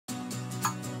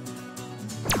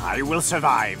I will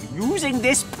survive using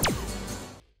this.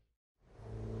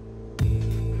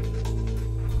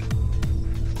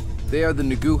 They are the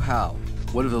Nagu Hao,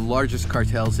 one of the largest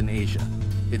cartels in Asia.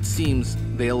 It seems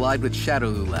they allied with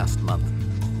Shadowloo last month.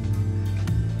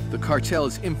 The cartel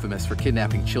is infamous for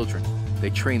kidnapping children. They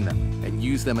train them and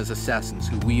use them as assassins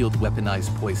who wield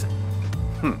weaponized poison.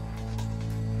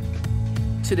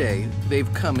 Today,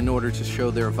 they've come in order to show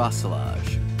their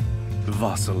vassalage.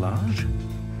 Vassalage?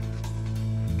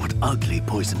 What ugly,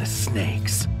 poisonous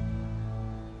snakes.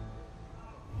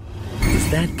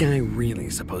 Is that guy really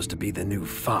supposed to be the new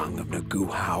Fang of Nagu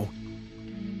Hao?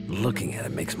 Looking at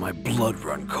him makes my blood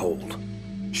run cold.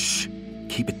 Shh!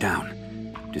 Keep it down.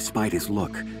 Despite his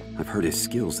look, I've heard his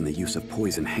skills in the use of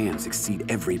poison hands exceed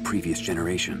every previous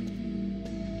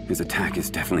generation. His attack is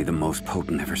definitely the most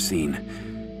potent ever seen.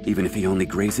 Even if he only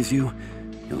grazes you,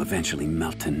 he'll eventually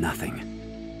melt to nothing.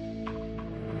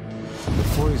 The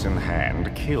poison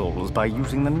hand kills by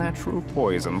using the natural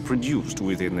poison produced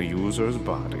within the user's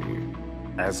body.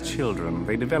 As children,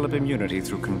 they develop immunity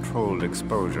through controlled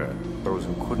exposure. Those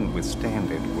who couldn't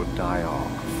withstand it would die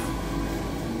off.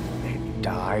 They'd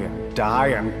die and die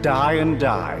and die and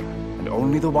die, and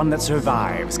only the one that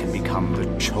survives can become the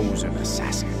chosen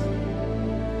assassin.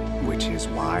 Which is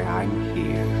why I'm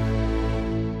here.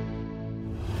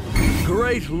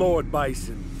 Great Lord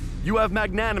Bison, you have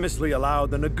magnanimously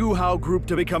allowed the Nagu Hao group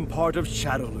to become part of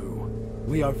Shadowloo.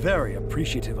 We are very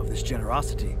appreciative of this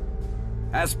generosity.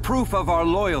 As proof of our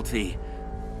loyalty,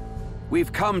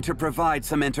 we've come to provide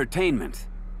some entertainment.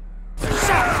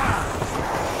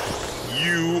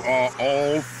 You are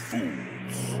all fools.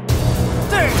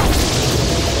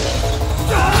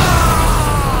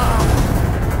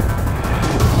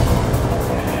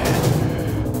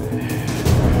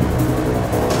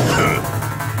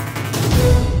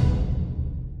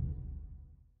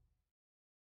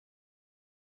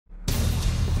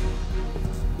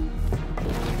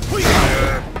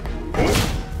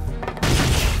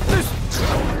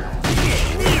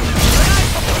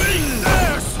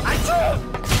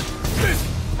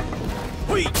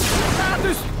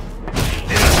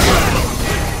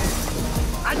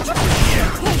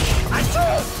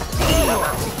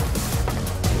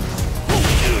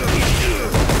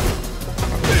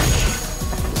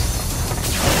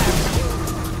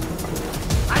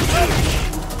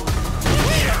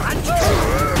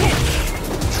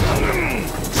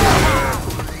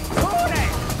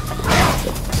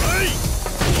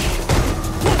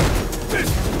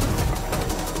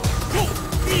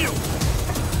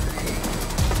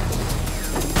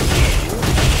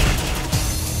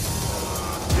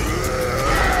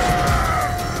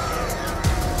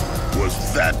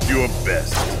 Your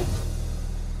best.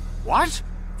 What?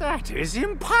 That is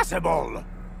impossible!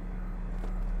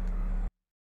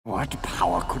 What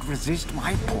power could resist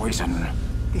my poison?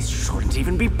 This shouldn't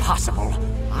even be possible.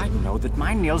 I know that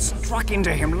my nails struck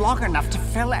into him long enough to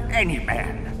fell any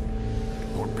man.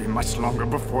 It won't be much longer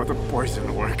before the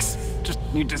poison works. Just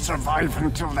need to survive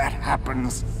until that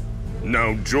happens.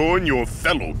 Now join your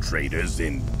fellow traitors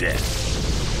in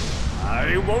death.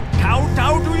 I won't bow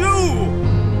down to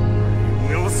you!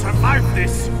 I will survive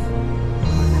this!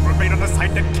 I will remain on the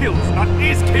side that kills, not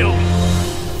is killed!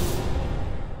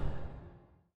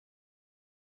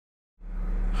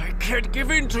 I can't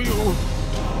give in to you!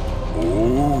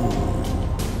 Ooh.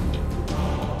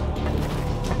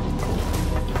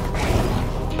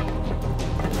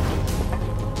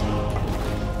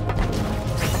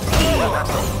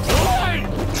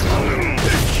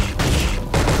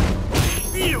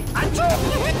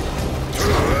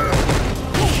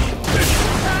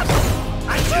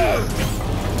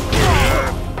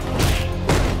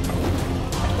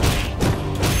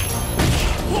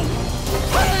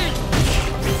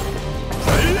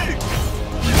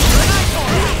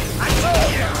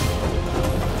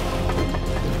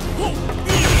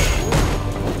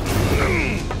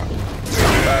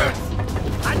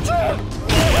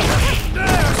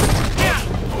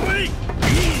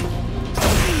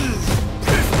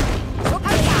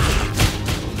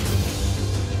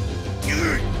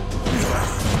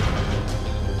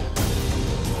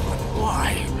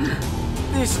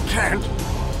 This can't...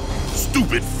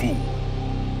 Stupid fool!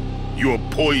 Your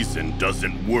poison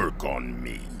doesn't work on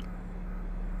me.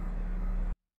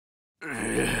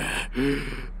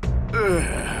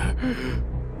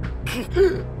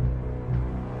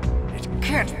 It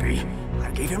can't be.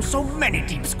 I gave him so many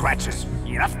deep scratches.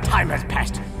 Enough time has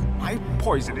passed. My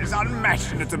poison is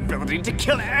unmatched in its ability to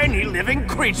kill any living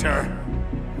creature.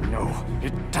 No,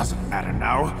 it doesn't matter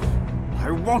now. I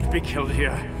won't be killed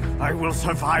here. I will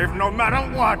survive no matter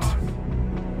what.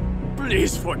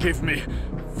 Please forgive me.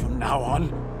 From now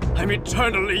on, I'm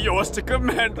eternally yours to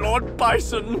command, Lord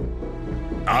Bison.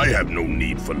 I have no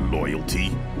need for loyalty.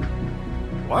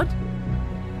 What?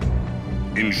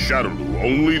 In Shadowloo,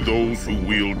 only those who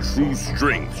wield true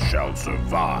strength shall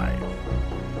survive.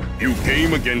 You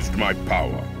came against my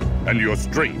power, and your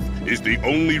strength is the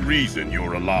only reason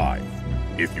you're alive.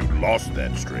 If you lost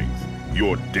that strength,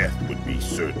 your death would be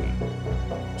certain.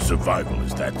 Survival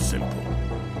is that simple.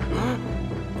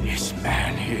 This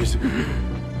man is...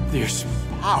 This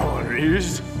power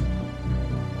is...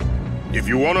 If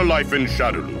you want a life in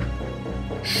Shadowloo,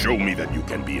 show me that you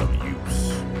can be of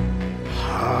use.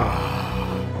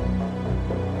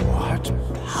 What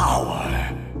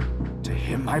power? To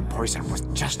him, my poison was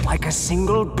just like a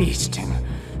single bee sting.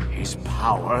 His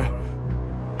power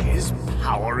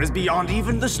is beyond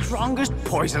even the strongest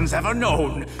poisons ever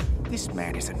known. This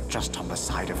man isn't just on the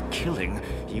side of killing.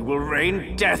 He will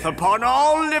rain death upon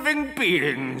all living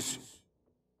beings.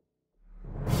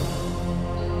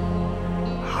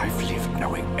 I've lived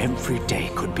knowing every day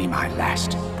could be my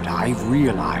last, but I've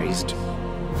realized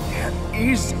there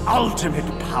is ultimate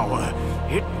power.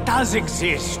 It does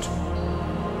exist.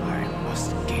 I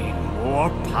must gain more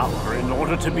power in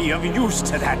order to be of use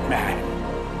to that man.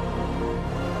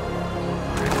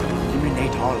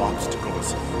 Eliminate all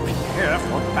obstacles, prepare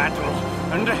for battle,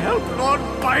 and help Lord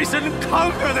Bison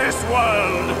conquer this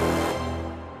world!